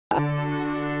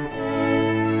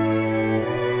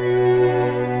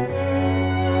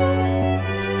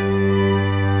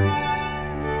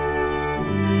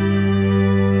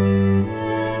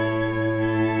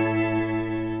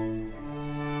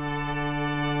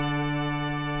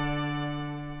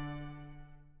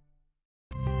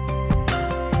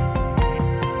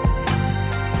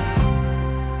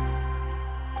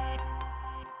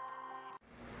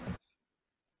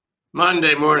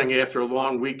Monday morning after a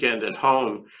long weekend at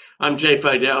home. I'm Jay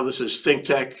Fidell. This is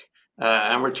ThinkTech,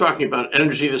 and we're talking about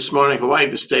energy this morning. Hawaii,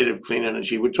 the state of clean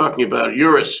energy. We're talking about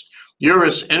Eurus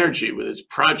Energy with its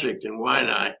project in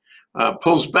Waianae,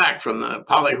 pulls back from the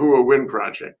Palehua Wind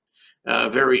Project.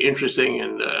 Very interesting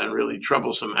and really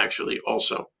troublesome, actually,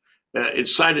 also. It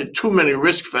cited too many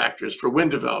risk factors for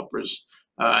wind developers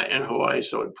in Hawaii,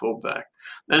 so it pulled back.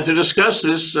 And to discuss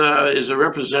this is a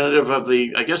representative of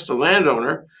the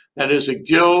landowner, that is a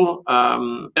Gill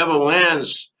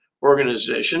Lands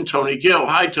organization, Tony Gill.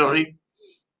 Hi, Tony.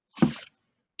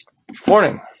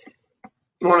 Morning.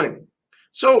 Morning.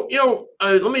 So,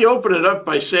 let me open it up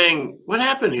by saying, what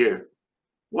happened here?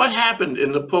 What happened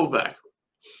in the pullback?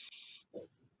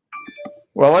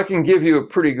 Well, I can give you a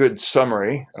pretty good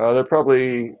summary. There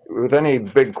probably, with any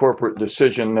big corporate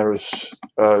decision, there's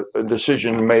a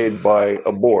decision made by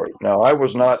a board. Now, I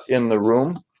was not in the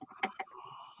room.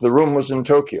 The room was in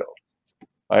Tokyo.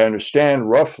 I understand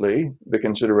roughly the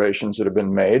considerations that have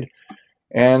been made,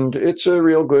 and it's a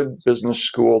real good business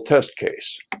school test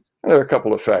case. There are a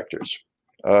couple of factors.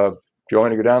 Do you want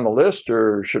me to go down the list,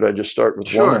 or should I just start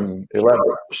with one and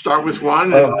elaborate? Start with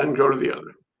one and then go to the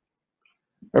other.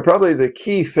 Probably the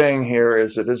key thing here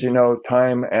is that, as you know,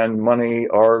 time and money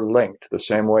are linked the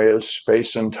same way as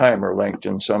space and time are linked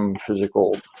in some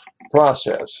physical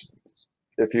process.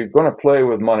 If you're going to play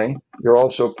with money, you're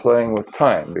also playing with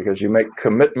time, because you make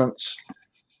commitments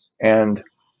and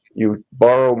you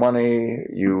borrow money,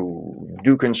 you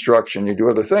do construction, you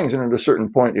do other things, and at a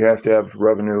certain point you have to have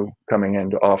revenue coming in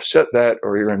to offset that,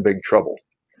 or you're in big trouble.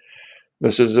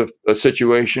 This is a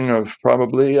situation of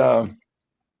probably, I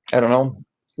don't know,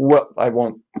 well, I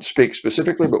won't speak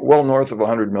specifically, but well north of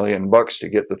 $100 million to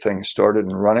get the thing started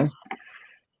and running.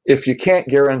 If you can't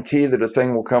guarantee that a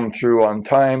thing will come through on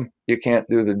time, you can't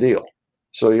do the deal.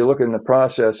 So you look in the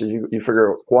process, you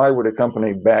figure out, why would a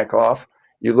company back off?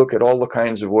 You look at all the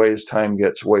kinds of ways time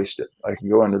gets wasted. I can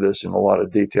go into this in a lot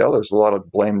of detail. There's a lot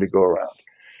of blame to go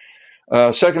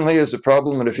around. Secondly, is the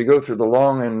problem that if you go through the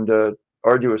long and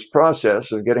arduous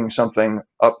process of getting something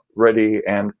up, ready,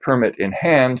 and permit in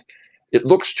hand, it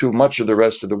looks to much of the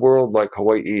rest of the world like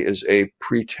Hawaii is a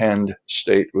pretend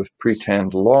state with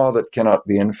pretend law that cannot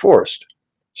be enforced.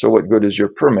 So what good is your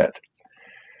permit?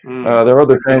 There are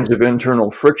other kinds of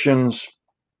internal frictions.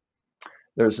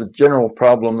 There's a general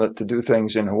problem that to do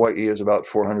things in Hawaii is about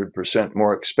 400%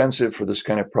 more expensive for this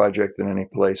kind of project than any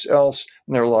place else.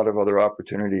 And there are a lot of other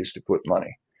opportunities to put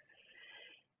money.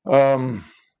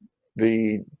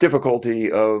 The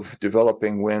difficulty of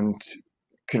developing wind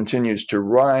continues to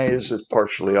rise, is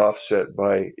partially offset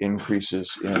by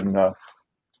increases in,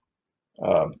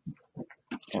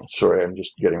 sorry, I'm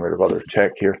just getting rid of other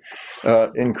tech here,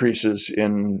 increases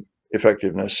in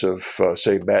effectiveness of,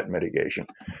 say, bat mitigation.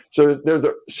 So there's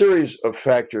a series of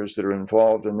factors that are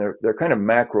involved, and they're kind of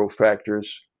macro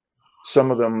factors.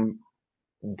 Some of them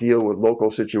deal with local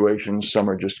situations, some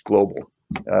are just global.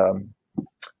 Tell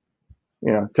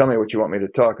me what you want me to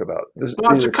talk about.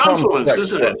 Well, it's a confluence,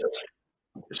 isn't it?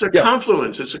 It's a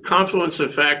confluence. It's a confluence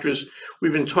of factors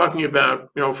we've been talking about,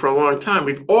 for a long time.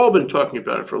 We've all been talking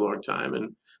about it for a long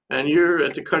time, and you're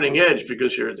at the cutting edge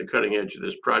because you're at the cutting edge of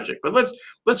this project. But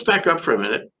let's back up for a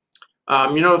minute.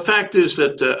 The fact is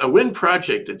that a wind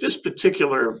project at this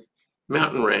particular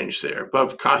mountain range there,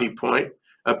 above Kahi Point,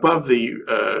 above the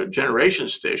generation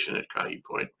station at Kahi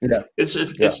Point, it's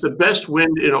the best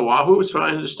wind in Oahu, as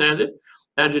I understand it.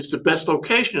 And it's the best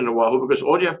location in Oahu, because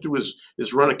all you have to do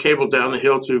is run a cable down the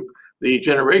hill to the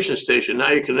generation station.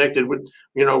 Now you're connected with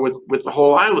the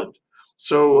whole island.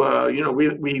 So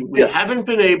we haven't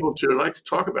been able to. I'd like to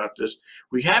talk about this.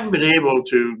 We haven't been able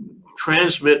to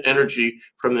transmit energy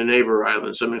from the neighbor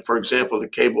islands. I mean, for example, the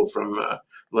cable from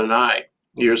Lanai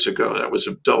years ago, that was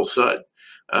a dull thud.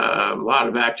 A lot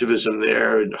of activism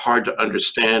there, and hard to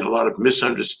understand. A lot of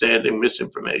misunderstanding,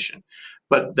 misinformation.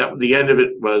 But the end of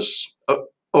it was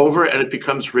over, and it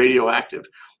becomes radioactive.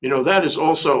 That is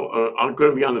also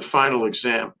going to be on the final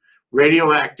exam.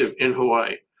 Radioactive in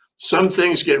Hawaii. Some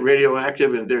things get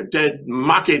radioactive and they're dead,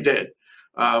 make dead.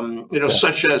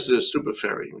 Such as the super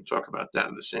ferry. We talk about that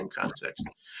in the same context.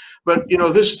 But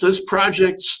this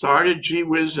project started, gee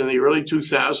whiz, in the early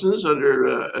 2000s under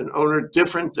an owner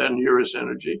different than Eurus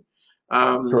Energy.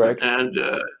 Correct. And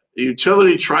the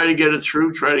utility tried to get it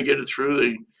through.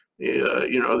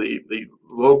 The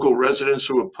local residents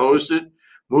who opposed it.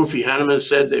 Mufi Hanneman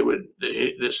said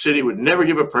the city would never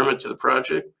give a permit to the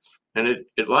project, and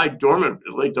it lay dormant.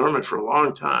 It lay dormant for a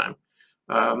long time.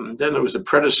 Then there was the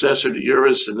predecessor to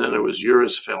Eurus, and then there was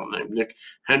Eurus, a fellow named Nick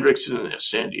Hendrickson in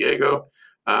San Diego,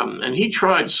 and he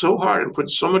tried so hard and put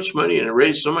so much money in and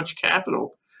raised so much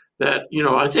capital that,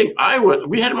 I think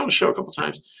we had him on the show a couple of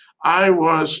times. I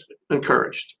was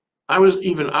encouraged. I was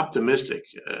even optimistic.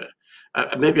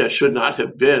 Maybe I should not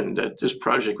have been, that this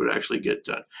project would actually get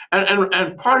done.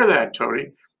 And part of that,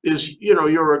 Tony, is,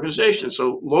 your organization.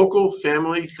 So local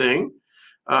family thing.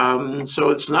 So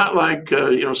it's not like,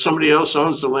 somebody else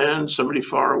owns the land, somebody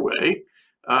far away.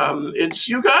 It's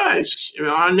you guys,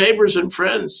 our neighbors and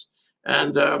friends.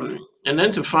 And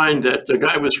then to find that the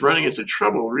guy was running into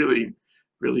trouble, really,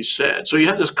 really sad. So you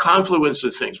have this confluence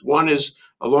of things. One is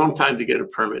a long time to get a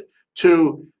permit.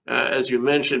 Two, as you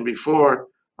mentioned before,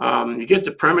 you get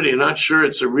the permit, you're not sure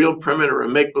it's a real permit or a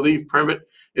make-believe permit.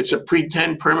 It's a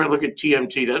pretend permit. Look at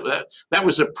TMT. That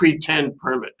was a pretend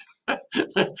permit.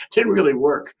 Didn't really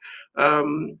work.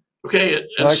 Okay,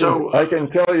 and I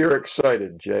can tell you're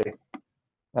excited, Jay.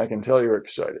 I can tell you're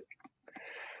excited.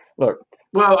 Look.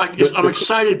 Well, I'm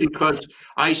excited because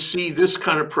I see this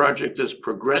kind of project as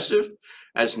progressive,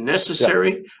 as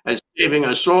necessary, as saving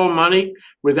us all money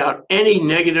without any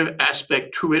negative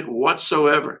aspect to it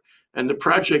whatsoever. And the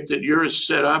project that Eurus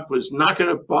set up was not going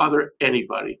to bother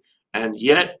anybody. And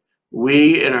yet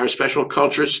we, in our special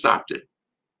culture, stopped it.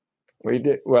 We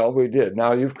did. Well, we did.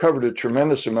 Now, you've covered a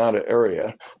tremendous amount of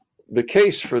area. The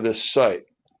case for this site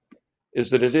is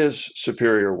that it is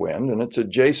superior wind, and it's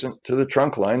adjacent to the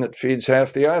trunk line that feeds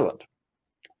half the island.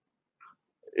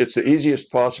 It's the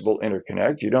easiest possible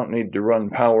interconnect. You don't need to run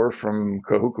power from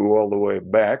Kahuku all the way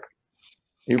back.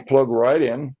 You plug right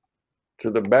in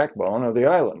to the backbone of the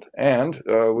island. And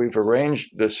we've arranged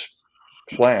this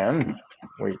plan.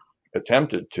 We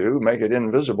attempted to make it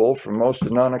invisible from most of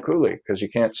Nanakuli because you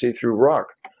can't see through rock.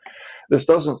 This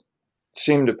doesn't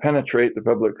seem to penetrate the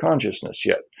public consciousness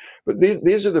yet. But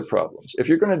these are the problems. If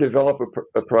you're going to develop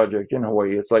a project in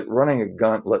Hawaii, it's like running a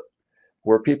gauntlet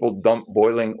where people dump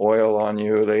boiling oil on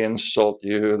you, they insult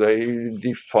you, they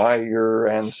defy your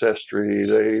ancestry,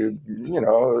 they,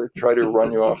 try to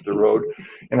run you off the road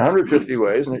in 150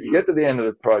 ways. And if you get to the end of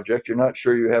the project, you're not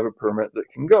sure you have a permit that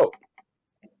can go.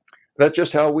 That's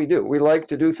just how we do. We like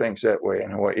to do things that way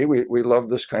in Hawaii. We love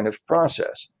this kind of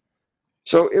process.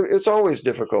 So it's always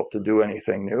difficult to do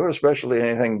anything new, especially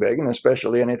anything big and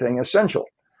especially anything essential.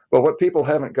 But what people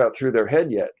haven't got through their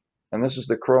head yet, and this is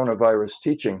the coronavirus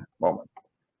teaching moment,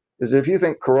 is if you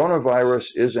think coronavirus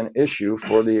is an issue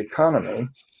for the economy,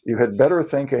 you had better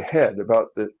think ahead about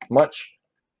the much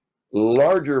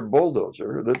larger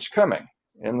bulldozer that's coming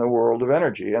in the world of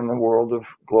energy and the world of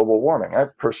global warming.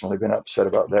 I've personally been upset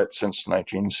about that since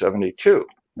 1972.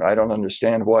 I don't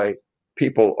understand why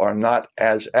people are not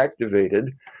as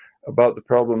activated about the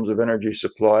problems of energy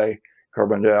supply,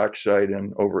 carbon dioxide,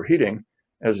 and overheating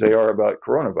as they are about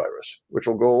coronavirus, which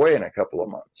will go away in a couple of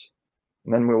months.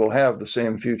 And then we will have the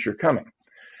same future coming.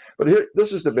 But here,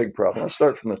 this is the big problem. Let's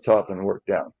start from the top and work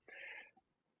down.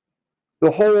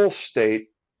 The whole state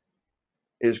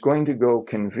is going to go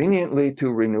conveniently to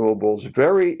renewables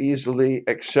very easily,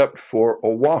 except for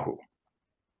Oahu,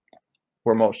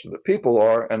 where most of the people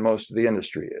are and most of the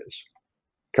industry is.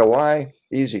 Kauai,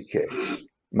 easy case.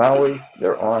 Maui,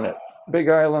 they're on it. Big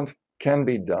Island, can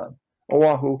be done.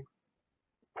 Oahu,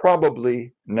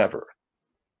 probably never.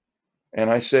 And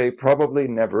I say probably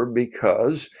never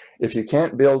because if you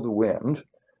can't build wind,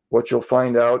 what you'll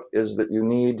find out is that you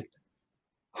need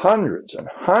hundreds and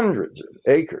hundreds of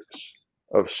acres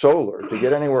of solar to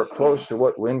get anywhere close to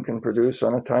what wind can produce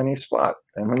on a tiny spot.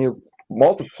 And when you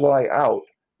multiply out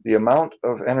the amount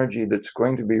of energy that's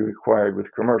going to be required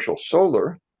with commercial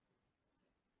solar,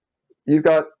 you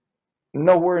got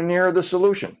nowhere near the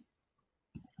solution.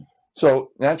 So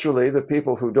naturally, the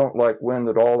people who don't like wind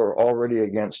at all are already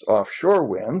against offshore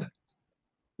wind,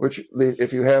 which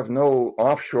if you have no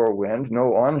offshore wind,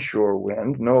 no onshore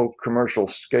wind, no commercial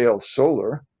scale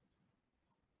solar,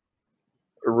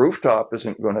 a rooftop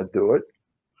isn't going to do it.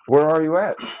 Where are you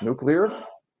at? Nuclear?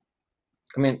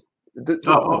 I mean, the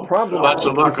problem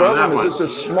is it's a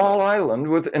small island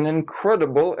with an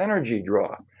incredible energy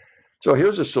draw. So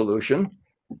here's a solution.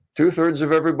 2/3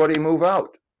 of everybody move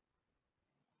out.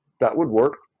 That would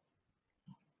work.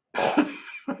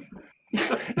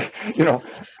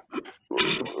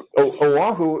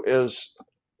 Oahu is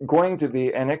going to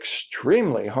be an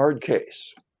extremely hard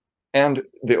case. And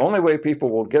the only way people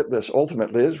will get this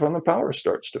ultimately is when the power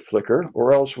starts to flicker,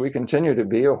 or else we continue to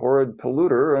be a horrid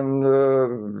polluter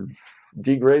and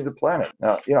degrade the planet.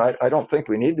 Now, I don't think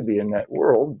we need to be in that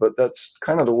world, but that's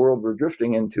kind of the world we're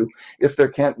drifting into if there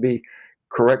can't be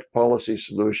correct policy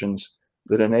solutions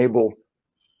that enable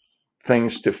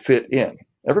things to fit in.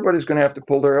 Everybody's going to have to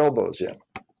pull their elbows in.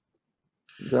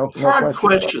 Hard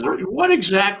question. What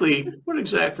exactly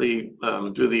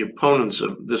do the opponents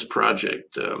of this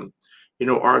project,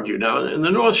 argue. Now, in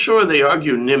the North Shore, they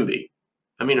argue NIMBY,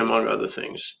 among other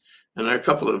things. And there are a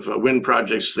couple of wind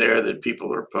projects there that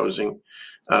people are opposing.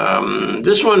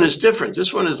 This one is different.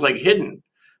 This one is like hidden.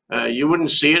 You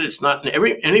wouldn't see it. It's not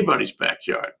in anybody's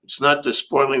backyard. It's not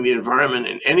spoiling the environment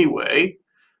in any way.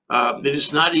 It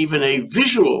is not even a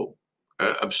visual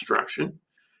obstruction.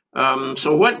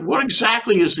 So what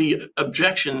exactly is the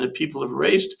objection that people have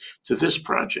raised to this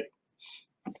project?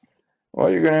 Well,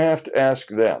 you're going to have to ask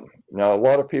them. Now, a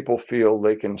lot of people feel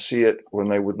they can see it when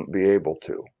they wouldn't be able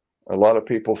to. A lot of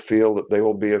people feel that they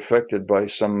will be affected by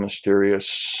some mysterious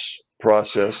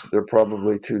process they're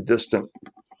probably too distant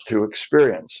to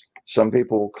experience. Some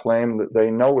people will claim that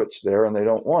they know it's there and they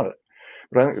don't want it.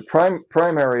 But I think the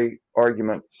primary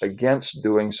argument against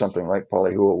doing something like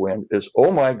Palehua Wind is,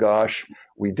 oh my gosh,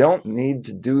 we don't need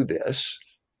to do this.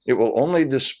 It will only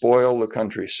despoil the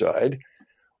countryside.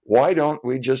 Why don't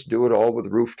we just do it all with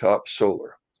rooftop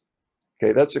solar?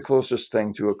 Okay, that's the closest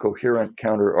thing to a coherent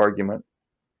counter argument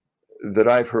that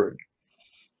I've heard.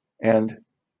 And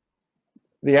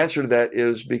the answer to that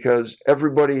is because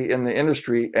everybody in the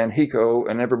industry and HECO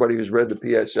and everybody who's read the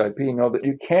PSIP know that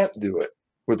you can't do it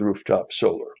with rooftop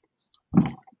solar.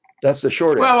 That's the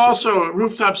short answer. Well, also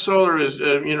rooftop solar is,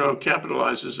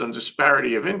 capitalizes on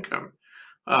disparity of income.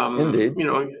 Indeed.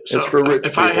 So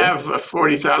if I have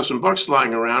 $40,000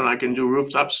 lying around, I can do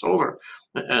rooftop solar,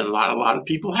 and a lot of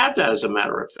people have that. As a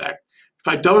matter of fact,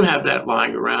 if I don't have that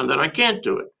lying around, then I can't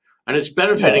do it, and it's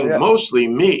benefiting mostly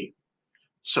me.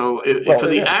 So for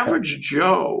the average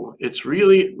Joe, it's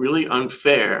really, really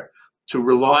unfair to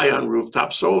rely on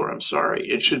rooftop solar. I'm sorry.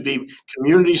 It should be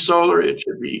community solar. It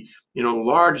should be,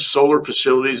 large solar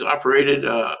facilities operated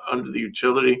under the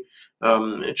utility.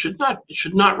 It should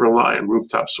not rely on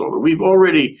rooftop solar.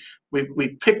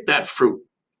 We've picked that fruit,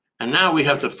 and now we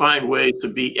have to find ways to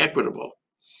be equitable.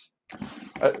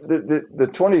 The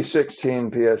 2016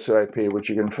 PSIP, which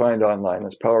you can find online,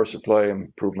 is Power Supply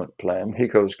Improvement Plan.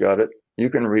 HECO's got it. You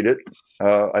can read it.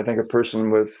 I think a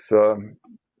person with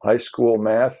high school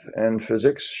math and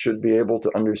physics should be able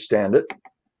to understand it.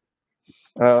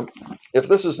 If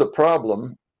this is the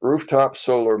problem, rooftop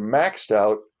solar maxed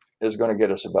out is going to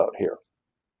get us about here.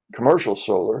 Commercial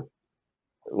solar,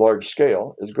 large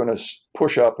scale, is going to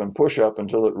push up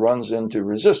until it runs into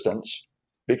resistance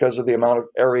because of the amount of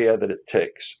area that it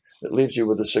takes. It leaves you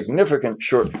with a significant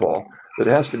shortfall that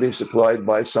has to be supplied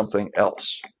by something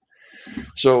else.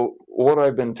 So what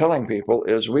I've been telling people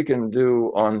is we can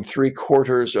do on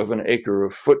 3/4 of an acre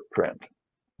of footprint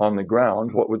on the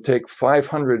ground what would take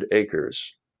 500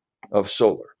 acres of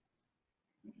solar.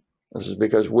 This is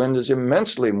because wind is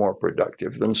immensely more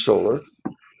productive than solar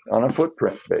on a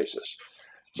footprint basis.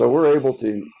 So we're able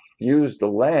to use the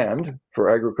land for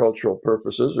agricultural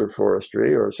purposes or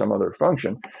forestry or some other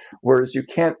function, whereas you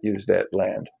can't use that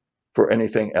land for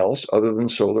anything else other than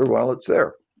solar while it's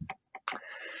there.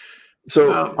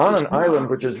 So on an island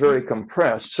which is very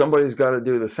compressed, somebody's got to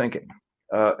do the thinking.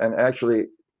 And actually,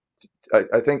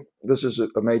 I think this is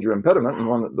a major impediment and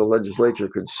one that the legislature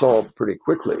could solve pretty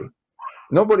quickly.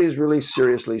 Nobody's really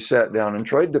seriously sat down and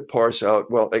tried to parse out,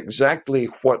 well, exactly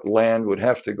what land would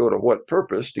have to go to what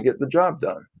purpose to get the job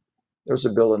done. There's a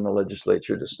bill in the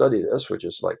legislature to study this, which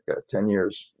is like 10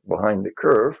 years behind the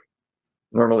curve.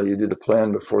 Normally you do the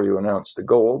plan before you announce the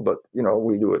goal, but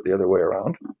we do it the other way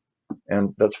around,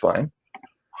 and that's fine.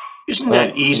 Isn't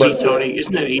that easy, Tony?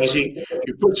 Isn't that easy?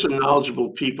 You put some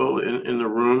knowledgeable people in the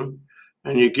room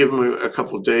and you give them a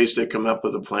couple of days, they come up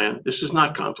with a plan. This is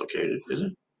not complicated, is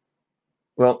it?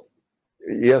 Well,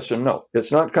 yes and no.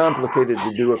 It's not complicated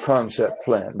to do a concept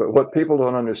plan, but what people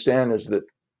don't understand is that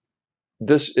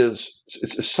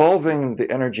solving the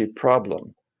energy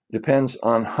problem depends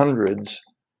on hundreds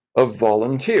of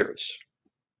volunteers.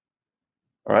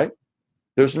 All right?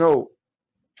 There's no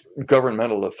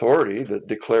governmental authority that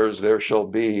declares there shall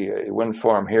be a wind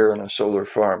farm here and a solar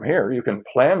farm here. You can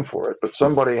plan for it, but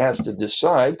somebody has to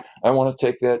decide, I want to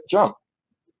take that jump.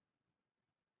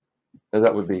 And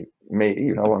that would be me,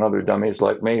 and other dummies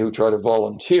like me who try to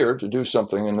volunteer to do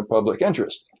something in the public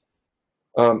interest.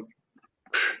 But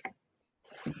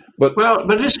it's got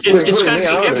to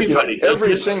be everybody.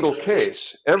 Every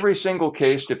single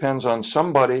case depends on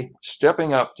somebody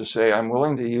stepping up to say, I'm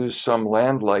willing to use some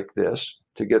land like this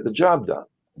to get the job done.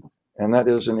 And that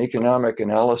is an economic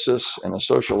analysis and a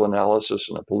social analysis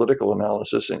and a political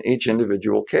analysis in each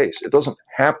individual case. It doesn't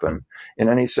happen in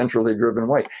any centrally driven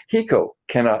way. HECO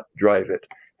cannot drive it.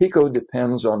 HECO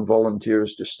depends on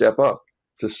volunteers to step up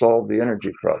to solve the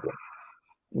energy problem.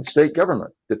 The state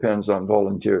government depends on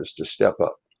volunteers to step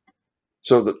up.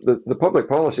 So the public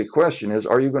policy question is,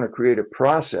 are you going to create a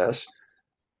process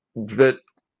that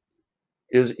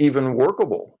is even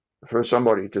workable for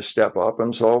somebody to step up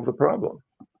and solve the problem.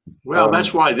 Well,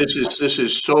 that's why this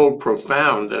is so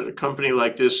profound, that a company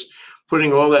like this,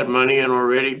 putting all that money in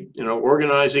already,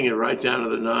 organizing it right down to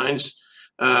the nines,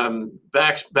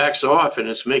 backs off, and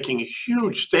it's making a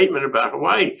huge statement about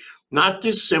Hawaii, not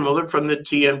dissimilar from the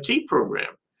TMT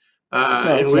program,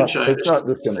 in which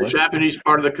the Japanese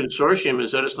part of the consortium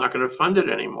is that it's not going to fund it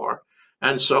anymore.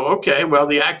 And so, okay, well,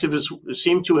 the activists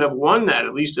seem to have won that,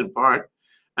 at least in part.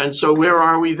 And so where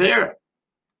are we there?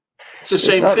 It's the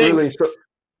same thing. Really,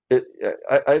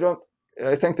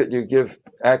 I think that you give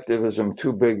activism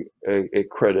too big a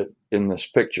credit in this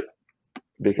picture,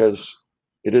 because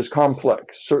it is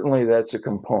complex. Certainly that's a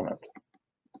component.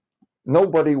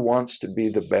 Nobody wants to be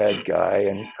the bad guy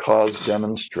and cause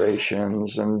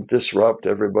demonstrations and disrupt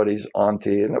everybody's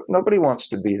auntie. Nobody wants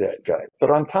to be that guy. But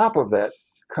on top of that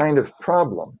kind of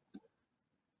problem,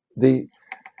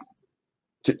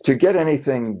 to get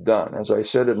anything done, as I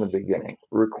said in the beginning,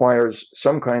 requires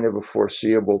some kind of a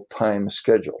foreseeable time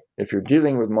schedule. If you're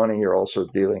dealing with money, you're also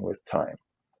dealing with time.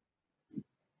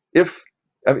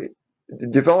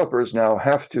 Developers now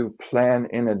have to plan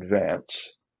in advance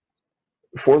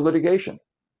for litigation.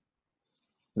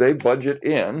 They budget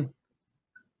in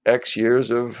X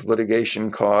years of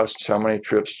litigation costs, how many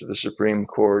trips to the Supreme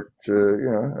Court,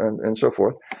 and so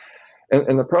forth.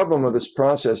 And the problem with this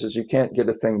process is you can't get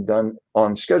a thing done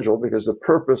on schedule, because the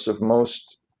purpose of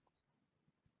most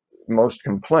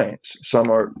complaints, some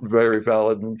are very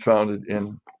valid and founded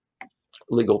in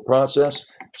legal process,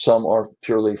 some are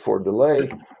purely for delay.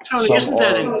 Tony, isn't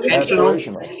that intentional?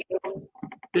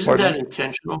 Isn't that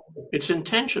intentional? It's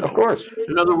intentional. Of course.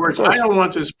 In other words, I don't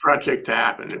want this project to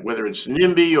happen, whether it's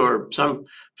NIMBY or some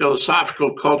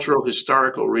philosophical, cultural,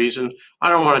 historical reason. I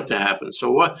don't want it to happen.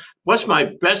 So what's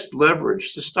my best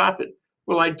leverage to stop it?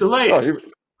 Well, I delay it.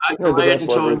 I delay it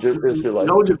until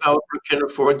no developer can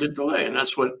afford to delay. And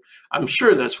I'm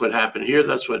sure that's what happened here.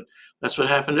 That's what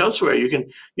happened elsewhere. You can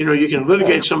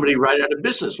litigate somebody right out of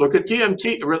business. Look at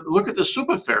TMT, look at the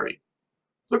super ferry.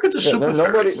 Look at the super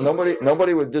ferry.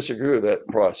 Nobody would disagree with that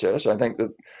process. I think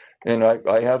that, and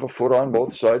I have a foot on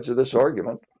both sides of this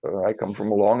argument. I come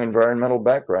from a long environmental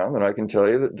background, and I can tell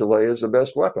you that delay is the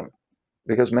best weapon,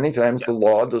 because many times the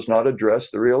law does not address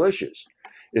the real issues.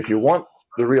 If you want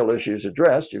the real issues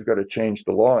addressed, you've got to change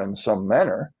the law in some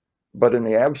manner. But in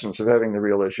the absence of having the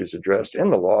real issues addressed in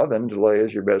the law, then delay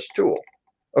is your best tool.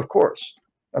 Of course.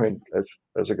 I mean,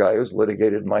 as a guy who's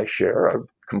litigated my share, I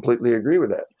completely agree with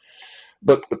that.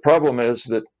 But the problem is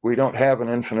that we don't have an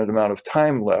infinite amount of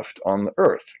time left on the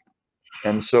earth.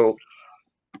 And so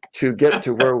to get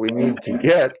to where we need to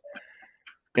get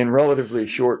in relatively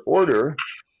short order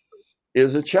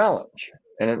is a challenge.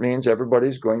 And it means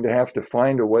everybody's going to have to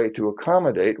find a way to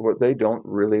accommodate what they don't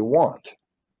really want.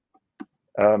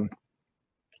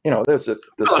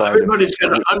 Everybody's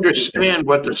going to understand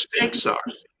what the stakes are.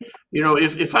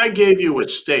 If I gave you a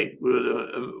state with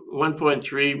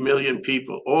 1.3 million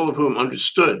people, all of whom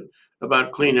understood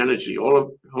about clean energy, all of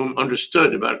whom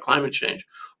understood about climate change,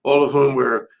 all of whom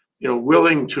were,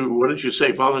 willing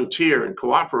to, volunteer and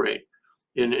cooperate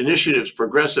in initiatives,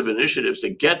 progressive initiatives to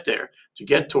get there, to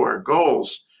get to our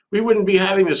goals, we wouldn't be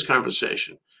having this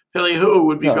conversation. Palehua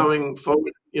would be going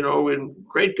forward, in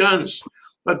great guns.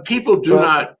 But people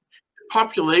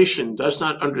population does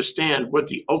not understand what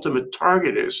the ultimate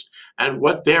target is and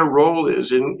what their role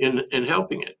is in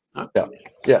helping it. Huh?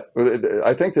 Yeah.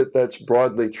 I think that that's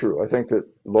broadly true. I think that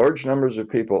large numbers of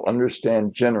people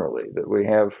understand generally that we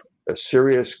have a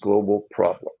serious global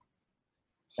problem,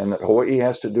 and that Hawaii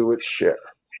has to do its share,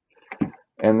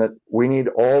 and that we need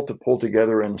all to pull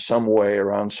together in some way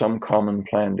around some common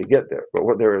plan to get there. But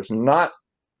what there is not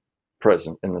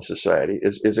present in the society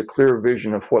is a clear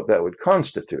vision of what that would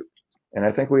constitute. And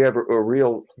I think we have a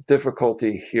real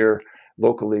difficulty here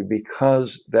locally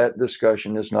because that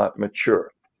discussion is not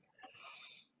mature.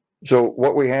 So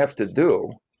what we have to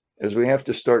do is we have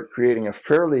to start creating a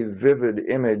fairly vivid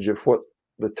image of what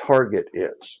the target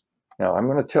is. Now, I'm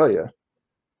going to tell you,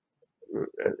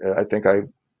 I think I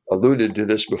alluded to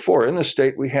this before, in the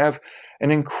state we have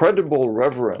an incredible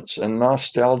reverence and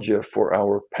nostalgia for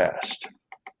our past.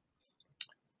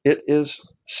 It is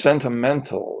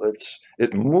sentimental.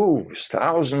 It moves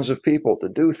thousands of people to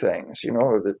do things.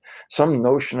 That some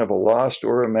notion of a lost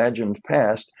or imagined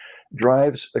past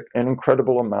drives an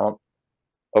incredible amount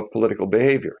of political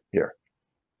behavior here.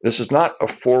 This is not a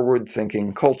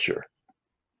forward-thinking culture,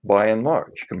 by and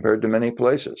large, compared to many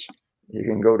places. You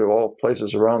can go to all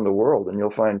places around the world, and you'll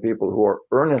find people who are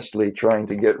earnestly trying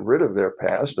to get rid of their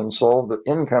past and solve the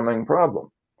incoming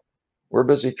problem. We're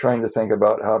busy trying to think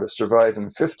about how to survive in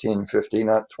 1550,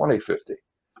 not 2050.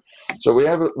 So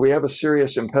we have a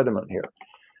serious impediment here.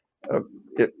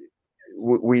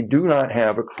 We do not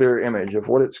have a clear image of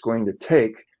what it's going to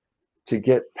take to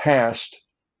get past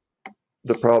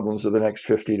the problems of the next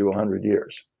 50 to 100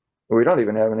 years. We don't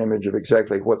even have an image of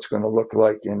exactly what's going to look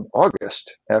like in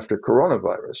August after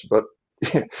coronavirus, but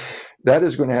that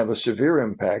is going to have a severe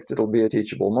impact. It'll be a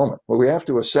teachable moment. What we have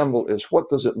to assemble is, what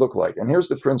does it look like? And here's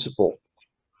the principle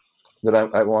that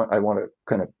I want to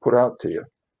kind of put out to you.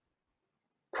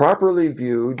 Properly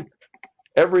viewed,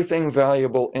 everything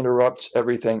valuable interrupts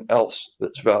everything else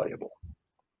that's valuable.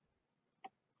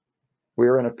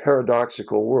 We're in a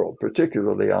paradoxical world,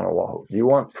 particularly on Oahu. You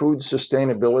want food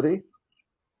sustainability?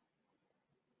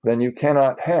 Then you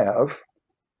cannot have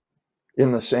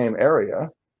in the same area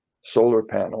solar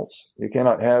panels. You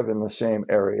cannot have in the same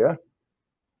area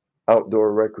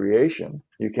outdoor recreation.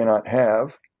 You cannot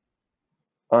have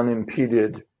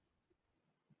unimpeded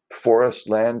forest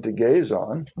land to gaze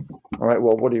on. All right,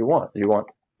 well, what do you want? Do you want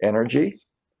energy?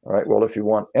 All right, well, if you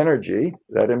want energy,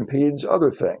 that impedes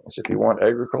other things. If you want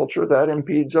agriculture, that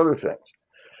impedes other things.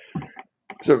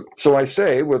 So I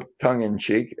say, with tongue in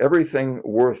cheek, everything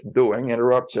worth doing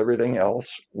interrupts everything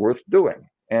else worth doing.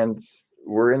 And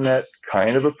we're in that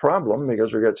kind of a problem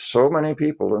because we've got so many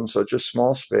people in such a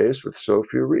small space with so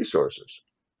few resources.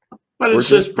 But it's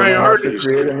just priorities. To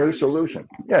create a new solution.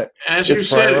 Yeah, as you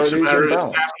said, it's a matter of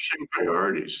establishing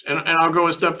priorities. And I'll go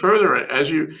a step further. As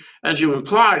you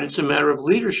implied, it's a matter of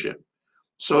leadership.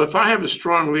 So if I have a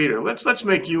strong leader, let's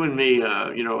make you and me,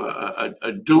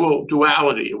 a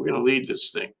duality. We're going to lead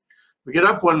this thing. We get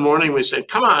up one morning, we say,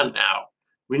 "Come on now,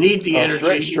 we need the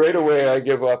energy." Straight away, I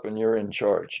give up, and you're in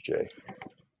charge, Jay.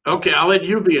 Okay, I'll let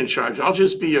you be in charge. I'll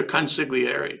just be your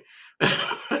consigliere.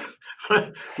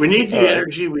 We need the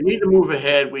energy. We need to move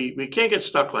ahead. We can't get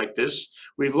stuck like this.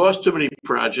 We've lost too many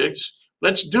projects.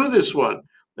 Let's do this one.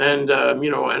 And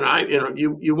you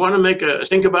want to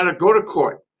think about it. Go to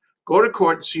court. Go to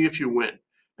court and see if you win.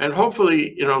 And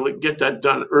hopefully, get that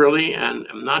done early and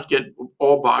not get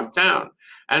all bogged down.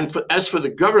 And as for the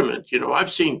government,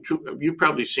 I've seen, you've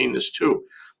probably seen this too.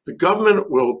 The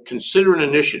government will consider an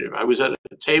initiative. I was at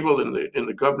a table in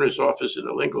the governor's office in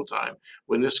the Lincoln time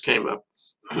when this came up,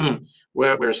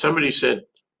 where somebody said,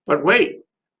 "But wait,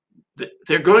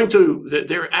 there are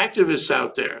activists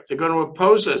out there. They're going to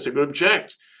oppose us. They're going to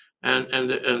object." And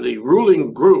the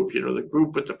ruling group, the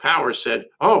group with the power, said,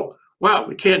 "Oh, well,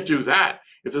 we can't do that.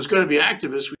 If there's going to be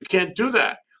activists, we can't do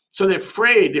that." So they're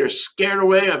afraid, they're scared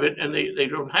away of it, and they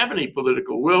don't have any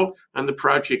political will, and the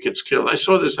project gets killed. I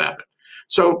saw this happen.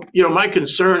 So, my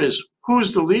concern is,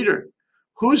 who's the leader?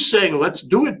 Who's saying, "Let's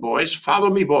do it, boys. Follow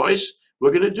me, boys. We're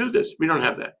going to do this"? We don't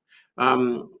have that.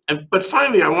 But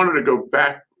finally, I wanted to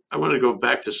go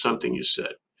back to something you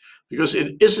said, because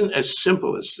it isn't as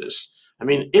simple as this. I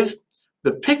mean, if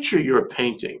the picture you're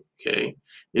painting, okay,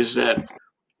 is that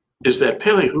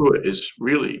Palehua is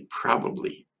really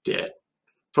probably dead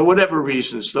for whatever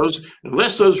reasons.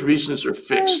 Unless those reasons are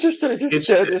fixed,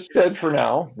 it's dead for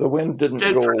now. The wind didn't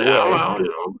go away. Now,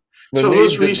 so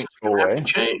those reasons have to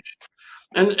change.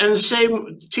 And the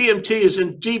same, TMT is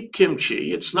in deep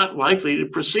kimchi. It's not likely to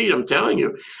proceed, I'm telling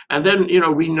you. And then,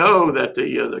 we know that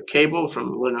the cable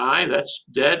from Lanai, that's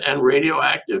dead and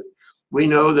radioactive. We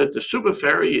know that the super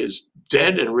ferry is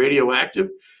dead and radioactive.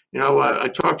 I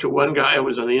talked to one guy who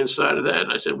was on the inside of that,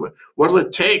 and I said, "What'll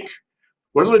it take?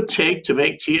 What'll it take to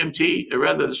make TMT, or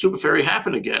rather the super ferry,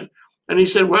 happen again?" And he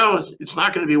said, "Well, it's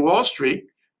not going to be Wall Street.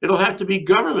 It'll have to be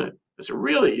government." I said,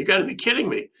 "Really? You got to be kidding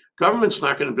me. Government's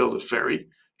not going to build a ferry.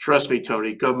 Trust me,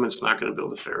 Tony, government's not going to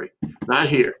build a ferry. Not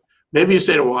here. Maybe the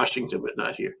state of Washington, but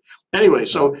not here." Anyway,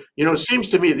 so, it seems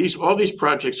to me all these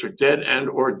projects are dead and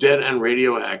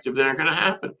radioactive. They're not going to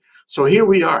happen. So here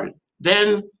we are.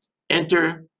 Then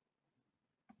enter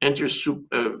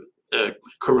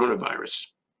coronavirus.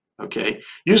 Okay.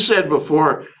 You said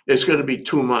before it's going to be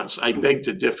 2 months. I beg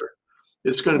to differ.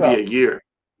 It's going to be a year.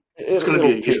 It's going to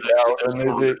be a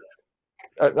year.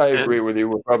 I agree with you.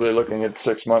 We're probably looking at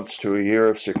 6 months to a year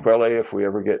of sequelae if we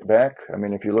ever get back. I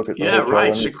mean, if you look at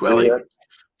the sequelae.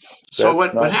 So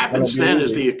what happens then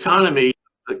is the economy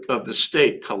of the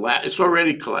state collapse. It's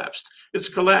already collapsed. It's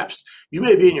collapsed. You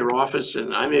may be in your office,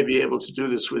 and I may be able to do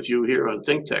this with you here on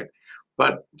ThinkTech,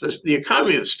 but the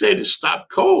economy of the state is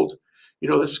stopped cold.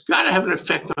 It's got to have an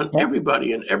effect on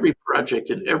everybody and every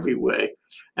project in every way.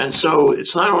 And so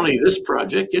it's not only this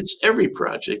project, it's every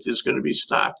project is going to be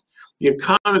stopped. The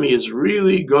economy is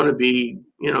really going to be,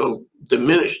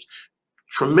 diminished,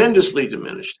 tremendously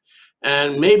diminished,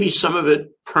 and maybe some of it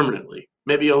permanently,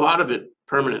 maybe a lot of it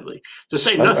permanently, to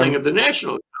say nothing of the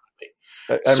national economy.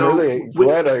 I'm So really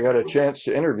glad I got a chance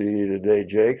to interview you today,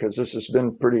 Jay, because this has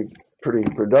been pretty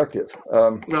productive.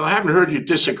 well, I haven't heard you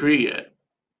disagree yet.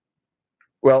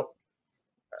 Well,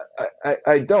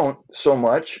 I don't so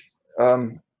much.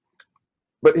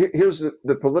 But here's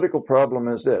the political problem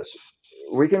is this.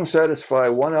 We can satisfy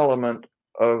one element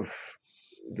of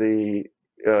the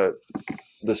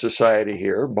society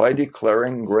here by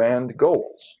declaring grand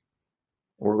goals.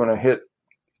 We're going to hit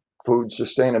food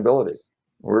sustainability.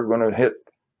 We're going to hit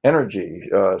energy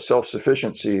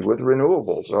self-sufficiency with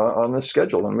renewables on the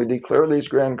schedule, and we declare these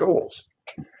grand goals.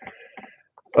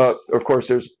 Of course,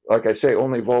 there's, like I say,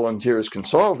 only volunteers can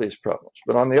solve these problems.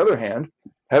 But on the other hand,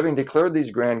 having declared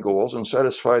these grand goals and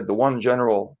satisfied the one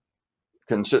general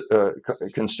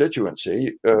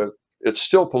constituency, it's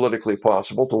still politically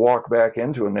possible to walk back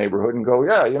into a neighborhood and go,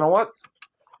 yeah, you know what?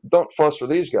 Don't fuss with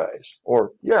these guys.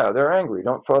 Or, yeah, they're angry.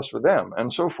 Don't fuss with them,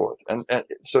 and so forth. And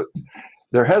so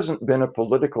there hasn't been a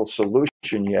political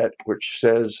solution yet which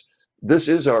says this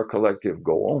is our collective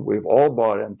goal. We've all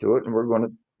bought into it, and we're going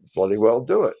to bloody well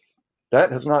do it.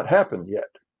 That has not happened yet.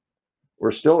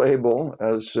 We're still able,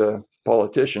 as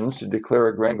politicians, to declare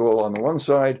a grand goal on the one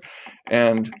side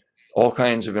and all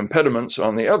kinds of impediments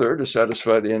on the other to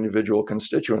satisfy the individual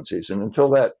constituencies. And until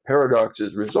that paradox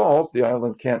is resolved, the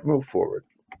island can't move forward.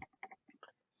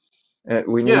 And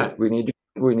we need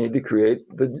to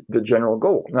create the general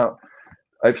goal. Now,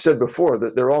 I've said before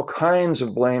that there are all kinds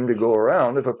of blame to go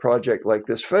around if a project like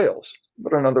this fails.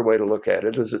 But another way to look at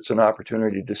it is it's an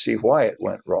opportunity to see why it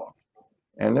went wrong.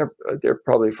 And there are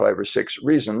probably 5 or 6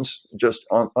 reasons just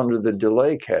under the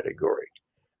delay category.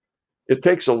 It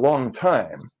takes a long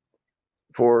time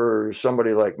for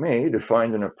somebody like me to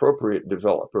find an appropriate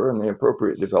developer, and the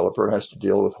appropriate developer has to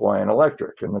deal with Hawaiian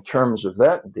Electric. And the terms of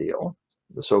that deal,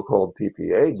 the so-called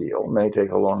PPA deal, may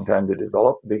take a long time to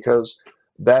develop because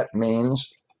that means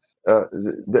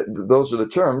those are the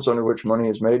terms under which money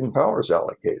is made and power is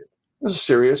allocated. It's a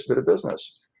serious bit of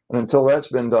business. And until that's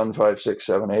been done 5, 6,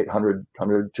 7, 8, 100,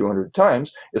 200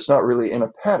 times, it's not really in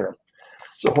a pattern.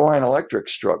 So Hawaiian Electric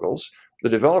struggles, the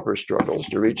developer struggles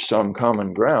to reach some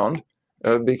common ground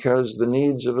because the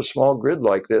needs of a small grid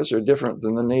like this are different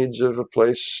than the needs of a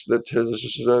place that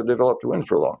has developed wind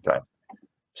for a long time.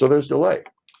 So there's delay.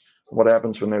 What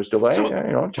happens when there's delay?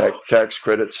 Tax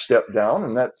credits step down,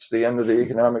 and that's the end of the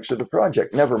economics of the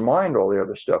project. Never mind all the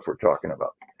other stuff we're talking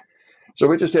about. So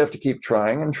we just have to keep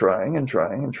trying and trying and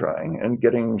trying and trying and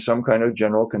getting some kind of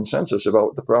general consensus about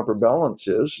what the proper balance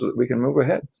is so that we can move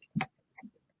ahead.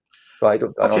 I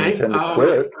don't intend to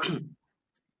quit.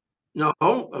 No,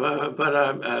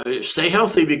 but stay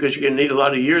healthy because you're going to need a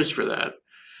lot of years for that.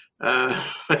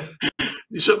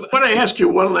 So I want to ask you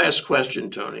one last question,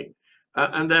 Tony,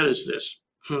 and that is this.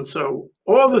 So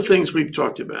all the things we've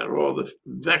talked about, all the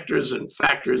vectors and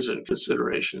factors and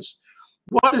considerations,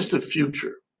 what is the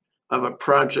future of a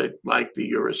project like the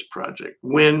Eurus project,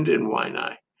 wind in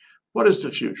Waianae? What is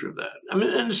the future of that? I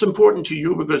mean, and it's important to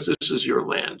you because this is your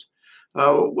land.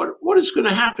 What is going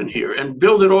to happen here? And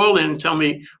build it all in. Tell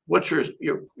me what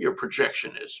your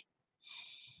projection is.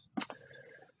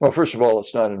 Well, first of all,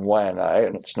 it's not in Waianae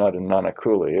and it's not in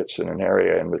Nanakuli. It's in an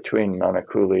area in between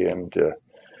Nanakuli and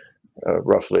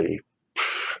roughly,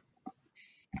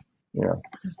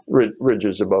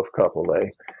 ridges above Kapolei.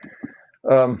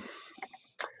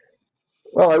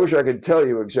 Well, I wish I could tell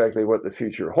you exactly what the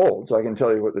future holds. I can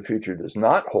tell you what the future does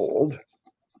not hold.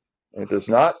 It does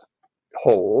not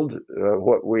hold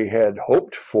what we had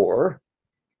hoped for,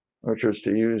 which was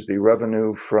to use the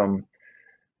revenue from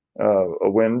a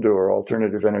wind or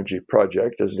alternative energy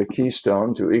project as the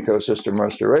keystone to ecosystem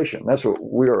restoration. That's what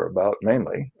we're about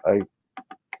mainly. I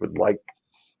would like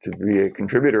to be a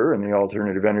contributor in the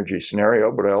alternative energy scenario,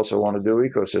 but I also want to do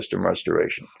ecosystem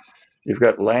restoration. You've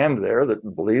got land there that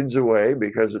bleeds away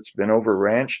because it's been over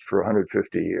ranched for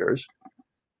 150 years.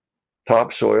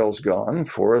 Topsoil's gone,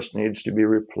 forest needs to be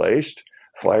replaced,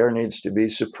 fire needs to be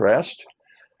suppressed.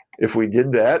 If we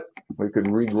did that, we could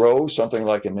regrow something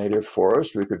like a native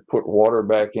forest. We could put water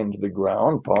back into the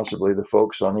ground. Possibly the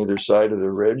folks on either side of the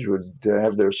ridge would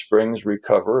have their springs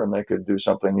recover and they could do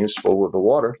something useful with the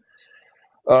water.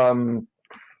 Not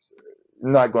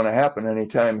going to happen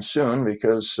anytime soon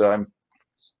because I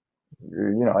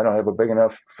don't have a big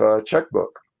enough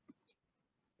checkbook.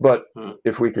 But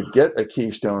if we could get a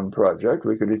keystone project,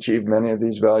 we could achieve many of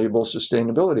these valuable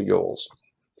sustainability goals,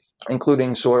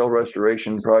 including soil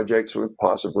restoration projects. Would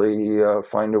possibly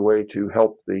find a way to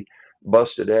help the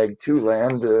busted Ag 2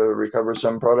 land recover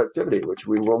some productivity, which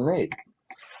we will need.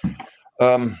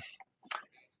 The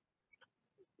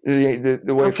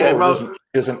way forward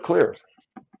isn't clear.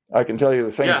 I can tell you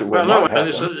the things that will not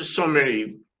happen. There's so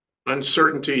many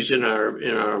uncertainties in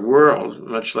our world,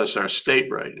 much less our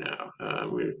state right now.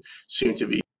 We seem to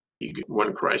be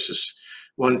one crisis,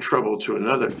 one trouble to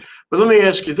another. But let me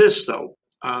ask you this, though.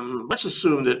 Let's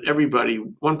assume that everybody,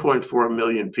 1.4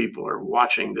 million people, are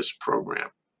watching this program,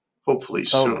 hopefully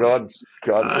soon. Oh,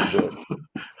 God forbid.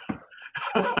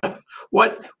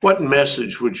 What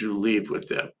message would you leave with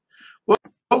them? What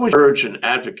would you urge and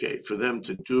advocate for them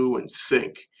to do and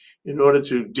think in order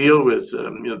to deal with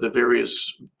the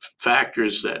various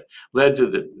factors that led to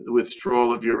the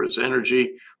withdrawal of Eurus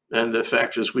Energy and the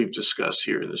factors we've discussed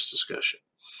here in this discussion?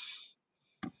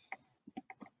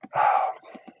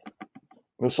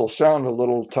 This will sound a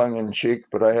little tongue-in-cheek,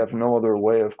 but I have no other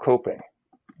way of coping,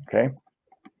 okay?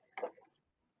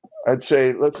 I'd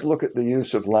say let's look at the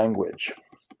use of language.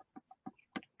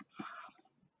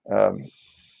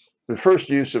 The first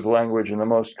use of language and the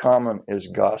most common is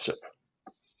gossip.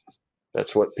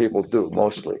 That's what people do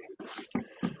mostly.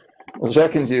 The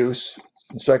second use,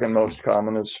 the second most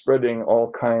common, is spreading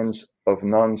all kinds of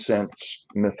nonsense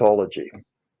mythology.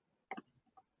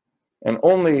 And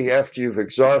only after you've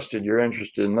exhausted your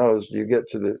interest in those do you get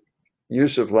to the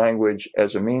use of language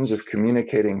as a means of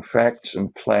communicating facts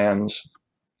and plans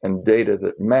and data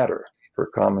that matter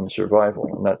for common survival,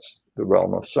 and that's the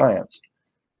realm of science.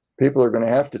 People are going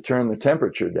to have to turn the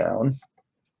temperature down,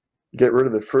 get rid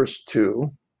of the first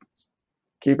two,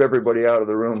 keep everybody out of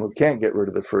the room who can't get rid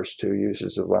of the first two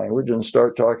uses of language, and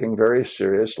start talking very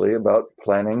seriously about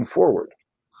planning forward.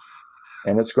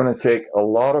 And it's going to take a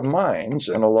lot of minds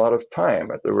and a lot of time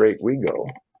at the rate we go.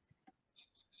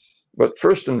 But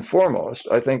first and foremost,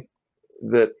 I think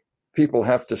that people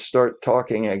have to start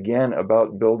talking again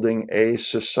about building a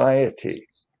society.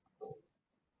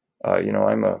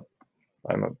 I'm a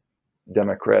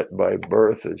Democrat by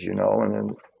birth, as you know, and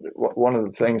then one of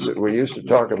the things that we used to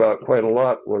talk about quite a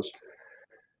lot was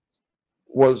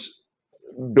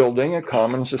building a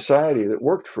common society that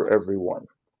worked for everyone.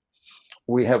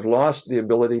 We have lost the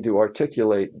ability to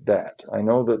articulate that. I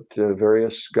know that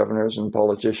various governors and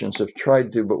politicians have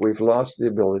tried to, but we've lost the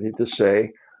ability to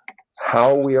say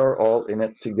how we are all in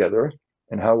it together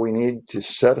and how we need to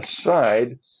set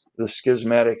aside the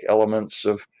schismatic elements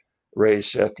of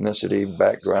race, ethnicity,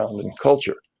 background, and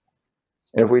culture.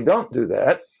 And if we don't do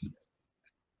that,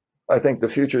 I think the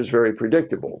future is very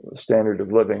predictable. The standard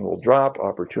of living will drop,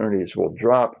 opportunities will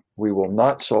drop. We will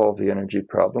not solve the energy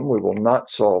problem. We will not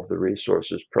solve the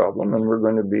resources problem, and we're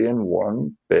going to be in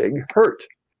one big hurt.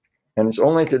 And it's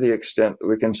only to the extent that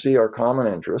we can see our common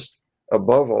interest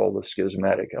above all the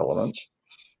schismatic elements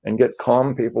and get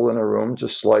calm people in a room to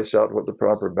slice out what the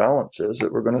proper balance is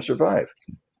that we're going to survive.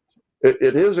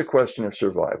 It is a question of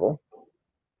survival.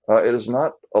 It is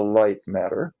not a light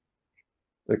matter.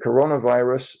 The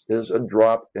coronavirus is a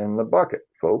drop in the bucket,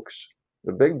 folks.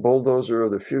 The big bulldozer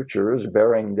of the future is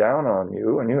bearing down on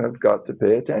you, and you have got to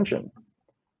pay attention.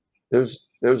 There's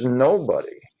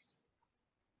nobody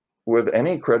with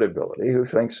any credibility who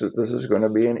thinks that this is going to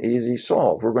be an easy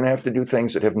solve. We're going to have to do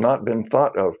things that have not been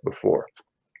thought of before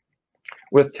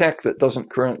with tech that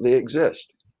doesn't currently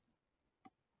exist.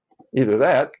 Either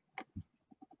that,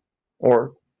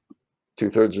 or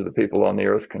 2/3 of the people on the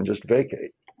earth can just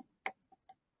vacate.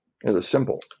 It's a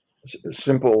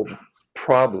simple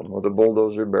problem with a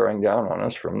bulldozer bearing down on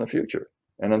us from the future.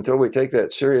 And until we take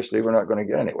that seriously, we're not going to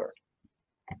get anywhere.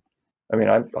 I mean,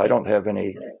 I don't have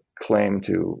any claim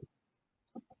to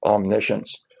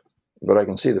omniscience, but I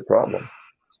can see the problem.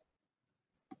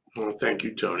 Well, thank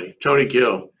you, Tony. Tony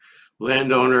Gill,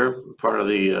 landowner, part of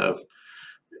the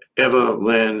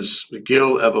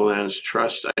Gill Everlands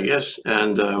Trust, I guess,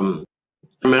 and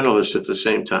environmentalist at the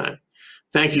same time.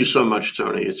 Thank you so much,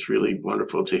 Tony. It's really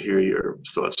wonderful to hear your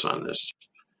thoughts on this.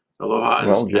 Aloha,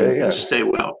 well, Jay, and stay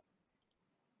well.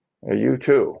 You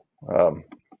too.